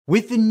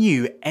With the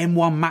new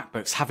M1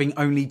 Macbooks having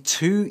only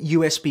 2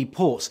 USB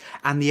ports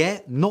and the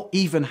Air not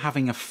even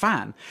having a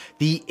fan,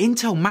 the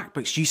Intel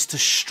Macbooks used to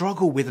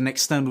struggle with an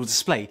external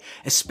display,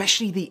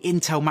 especially the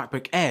Intel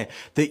MacBook Air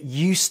that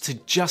used to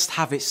just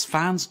have its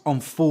fans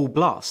on full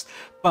blast.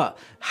 But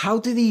how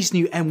do these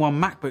new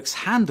M1 Macbooks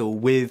handle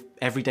with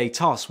everyday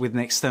tasks with an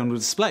external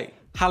display?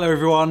 Hello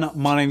everyone,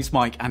 my name is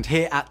Mike and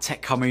here at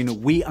Tech Car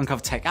Moon we uncover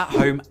tech at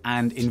home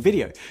and in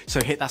video.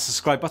 So hit that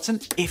subscribe button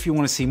if you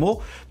want to see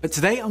more. But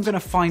today I'm going to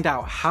find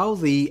out how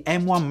the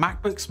M1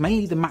 Macbooks,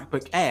 mainly the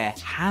MacBook Air,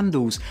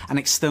 handles an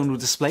external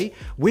display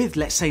with,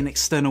 let's say, an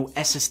external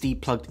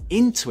SSD plugged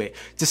into it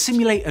to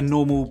simulate a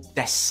normal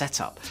desk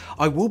setup.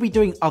 I will be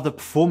doing other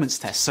performance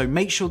tests, so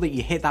make sure that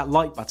you hit that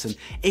like button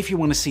if you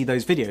want to see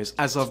those videos,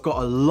 as I've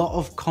got a lot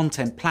of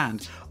content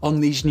planned on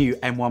these new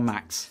M1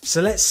 Macs.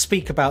 So let's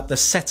speak about the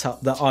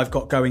setup that I've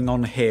got going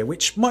on here,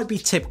 which might be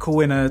typical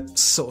in a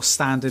sort of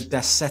standard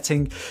desk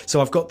setting. So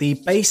I've got the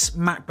base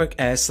MacBook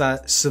Air, so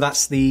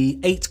that's the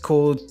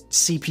 8-core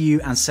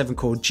CPU and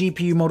 7-core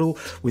GPU model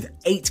with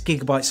 8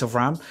 GB of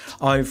RAM.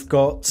 I've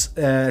got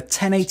a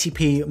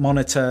 1080p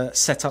monitor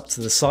set up to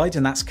the side,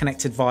 and that's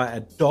connected via a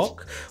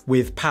dock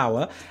with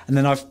power. And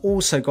then I've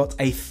also got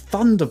a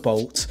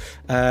Thunderbolt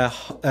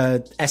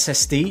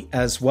SSD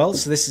as well.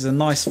 So this is a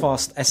nice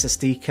fast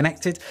SSD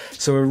connected.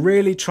 So we're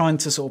really trying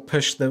to sort of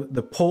push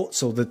the ports,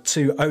 or the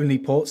 2 only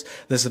ports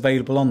that's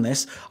available on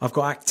this. I've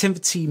got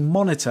activity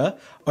monitor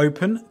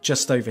open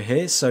just over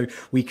here, so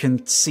we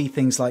can see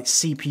things like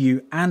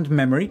CPU and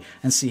memory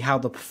and see how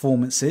the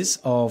performance is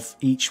of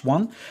each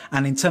one.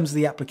 And in terms of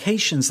the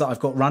applications that I've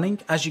got running,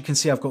 as you can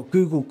see, I've got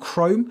Google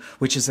Chrome,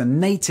 which is a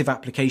native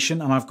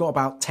application, and I've got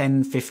about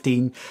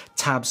 10-15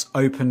 tabs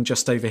open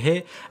just over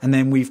here. And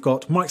then we've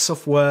got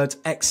Microsoft Word,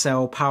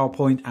 Excel,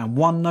 PowerPoint and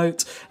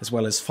OneNote, as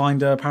well as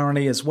Finder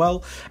apparently as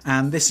well.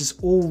 And this is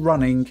all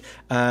running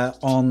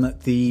on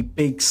the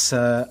Big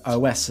Sur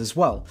OS as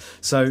well.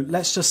 So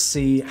let's just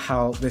see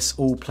how this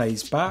all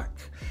plays back.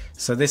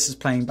 So this is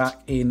playing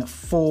back in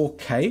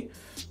 4K,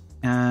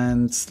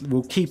 and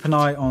we'll keep an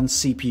eye on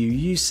CPU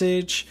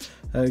usage.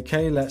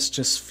 Okay, let's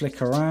just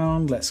flick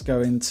around. Let's go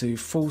into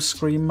full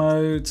screen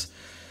mode.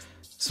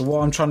 So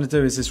what I'm trying to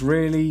do is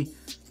really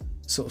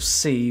sort of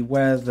see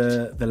where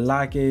the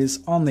lag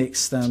is on the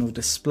external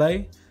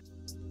display.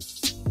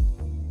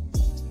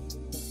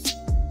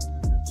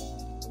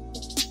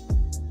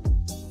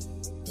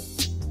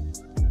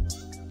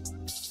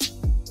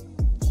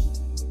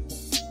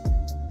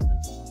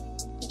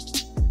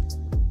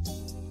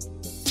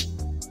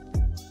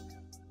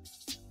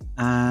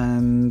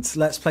 And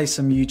let's play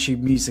some YouTube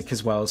music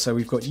as well. So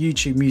we've got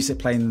YouTube music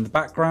playing in the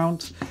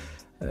background.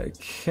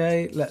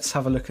 Okay, let's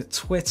have a look at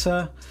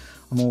Twitter.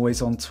 I'm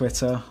always on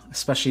Twitter,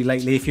 especially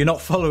lately. If you're not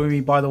following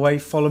me, by the way,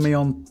 follow me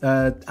on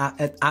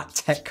at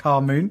Tech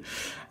Car Moon,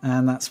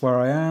 and that's where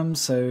I am.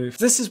 So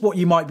this is what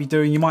you might be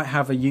doing. You might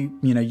have a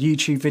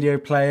YouTube video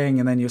playing,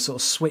 and then you're sort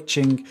of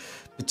switching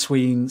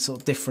between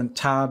sort of different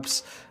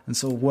tabs and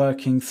sort of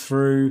working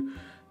through.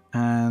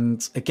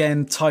 And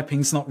again,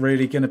 typing's not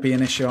really going to be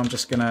an issue. I'm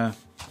just going to,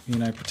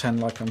 pretend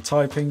like I'm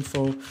typing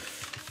for,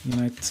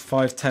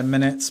 5-10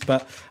 minutes.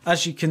 But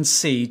as you can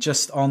see,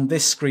 just on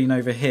this screen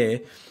over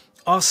here,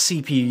 our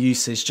CPU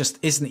usage just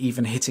isn't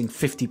even hitting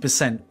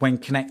 50% when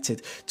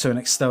connected to an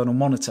external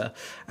monitor.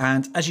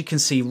 And as you can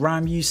see,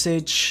 RAM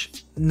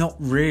usage, not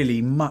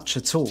really much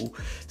at all.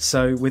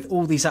 So with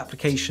all these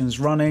applications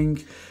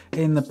running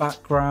in the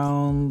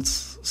background,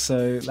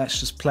 so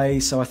let's just play.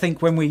 So I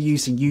think when we're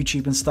using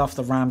YouTube and stuff,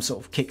 the RAM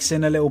sort of kicks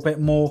in a little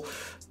bit more.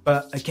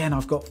 But again,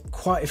 I've got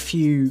quite a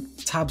few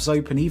tabs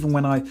open, even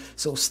when I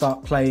sort of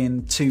start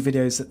playing 2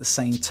 videos at the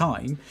same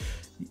time.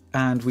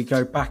 And we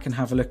go back and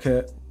have a look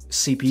at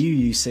CPU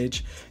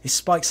usage, it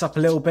spikes up a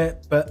little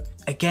bit, but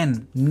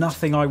again,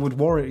 nothing I would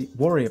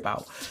worry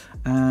about.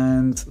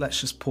 And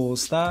let's just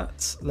pause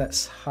that.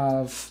 Let's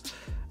have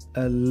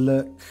a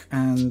look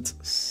and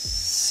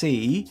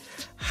see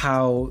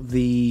how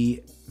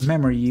the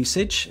memory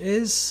usage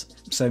is.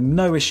 So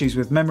no issues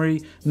with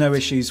memory, no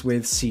issues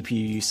with CPU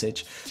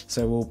usage.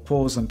 So we'll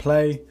pause and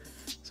play.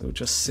 So we'll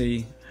just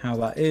see how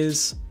that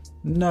is.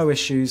 No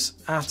issues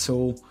at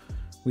all.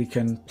 We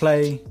can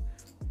play.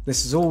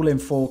 This is all in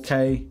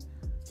 4K.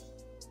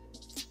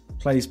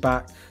 Plays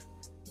back.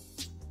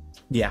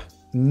 Yeah,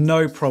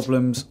 no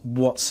problems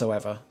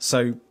whatsoever.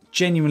 So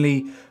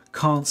genuinely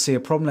can't see a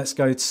problem. Let's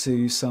go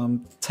to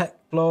some tech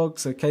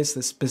blogs. Okay, so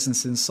this is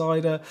Business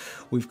Insider.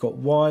 We've got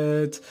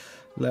Wired.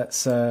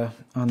 Let's,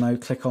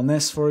 click on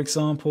this, for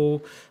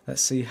example.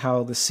 Let's see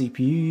how the CPU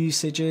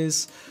usage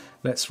is.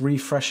 Let's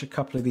refresh a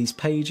couple of these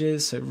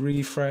pages. So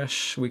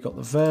refresh, we got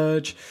The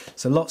Verge.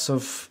 So lots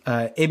of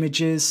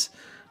images,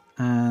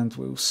 and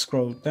we'll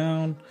scroll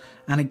down.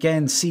 And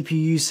again, CPU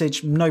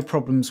usage, no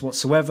problems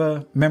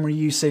whatsoever. Memory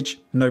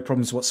usage, no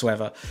problems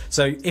whatsoever.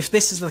 So if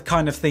this is the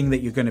kind of thing that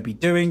you're going to be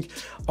doing,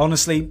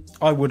 honestly,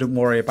 I wouldn't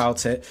worry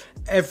about it.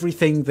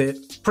 Everything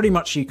that pretty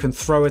much you can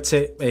throw at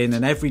it in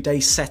an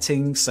everyday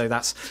setting, so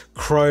that's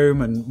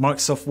Chrome and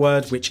Microsoft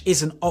Word, which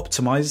isn't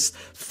optimized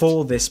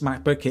for this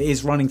MacBook. It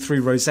is running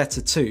through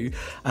Rosetta 2.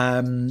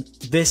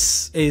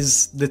 This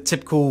is the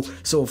typical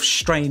sort of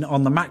strain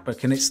on the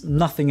MacBook, and it's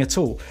nothing at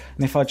all.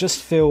 And if I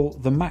just feel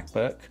the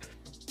MacBook,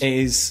 it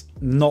is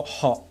not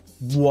hot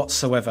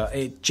whatsoever.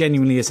 It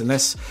genuinely isn't.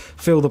 Let's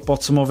feel the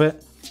bottom of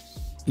it.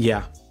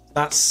 Yeah,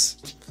 that's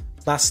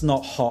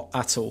not hot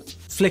at all.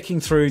 Flicking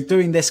through,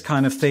 doing this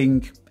kind of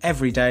thing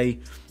every day,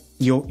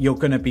 you're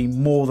going to be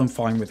more than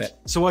fine with it.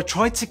 So I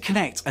tried to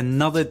connect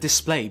another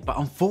display, but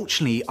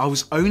unfortunately I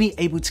was only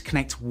able to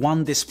connect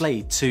one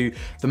display to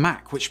the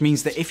Mac, which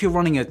means that if you're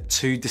running a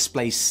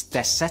 2-display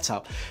desk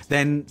setup,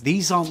 then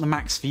these aren't the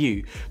Macs for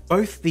you.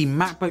 Both the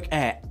MacBook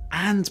Air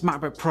and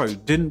MacBook Pro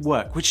didn't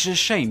work, which is a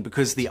shame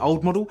because the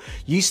old model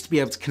used to be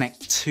able to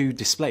connect 2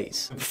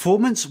 displays. The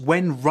performance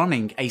when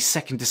running a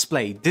second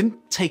display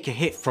didn't take a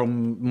hit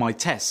from my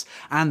tests,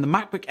 and the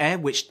MacBook Air,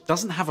 which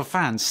doesn't have a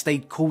fan,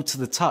 stayed cool to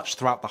the touch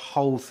throughout the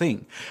whole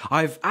thing.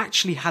 I've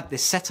actually had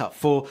this set up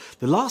for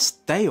the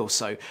last day or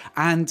so,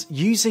 and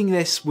using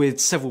this with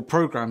several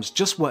programs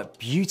just worked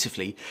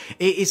beautifully.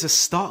 It is a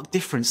stark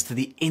difference to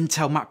the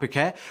Intel MacBook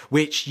Air,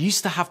 which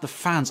used to have the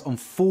fans on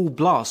full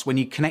blast when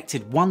you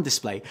connected one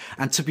display,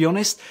 and to be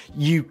honest,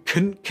 you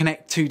couldn't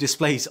connect 2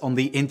 displays on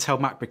the Intel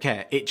MacBook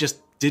Air. It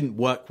just didn't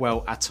work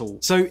well at all.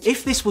 So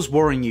if this was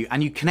worrying you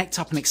and you connect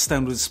up an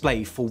external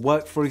display for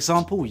work, for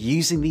example,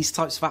 using these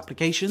types of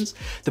applications,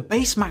 the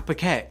base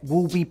MacBook Air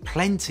will be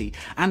plenty.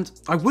 And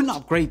I wouldn't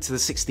upgrade to the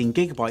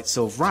 16GB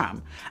of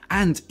RAM.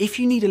 And if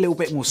you need a little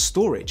bit more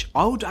storage,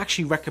 I would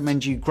actually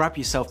recommend you grab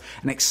yourself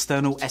an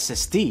external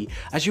SSD,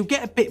 as you'll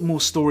get a bit more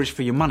storage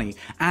for your money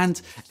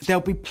and they'll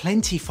be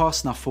plenty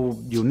fast enough for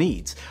your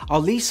needs.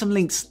 I'll leave some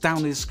links down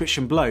in the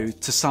description below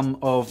to some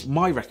of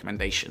my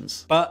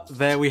recommendations. But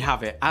there we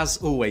have it. As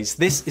always,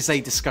 this is a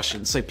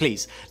discussion, so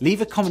please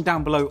leave a comment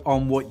down below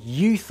on what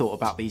you thought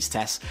about these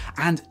tests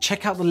and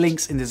check out the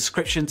links in the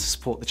description to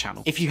support the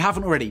channel. If you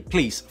haven't already,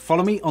 please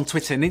follow me on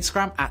Twitter and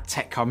Instagram at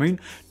TechCarMoon,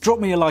 drop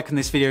me a like on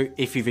this video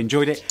if you've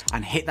enjoyed it,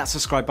 and hit that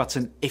subscribe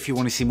button if you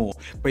want to see more.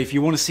 But if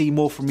you want to see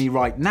more from me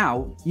right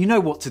now, you know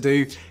what to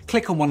do.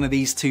 Click on one of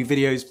these 2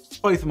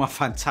 videos. Both of them are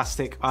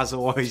fantastic, as I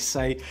always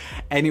say.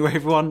 Anyway,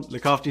 everyone,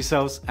 look after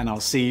yourselves, and I'll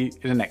see you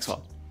in the next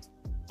one.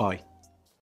 Bye.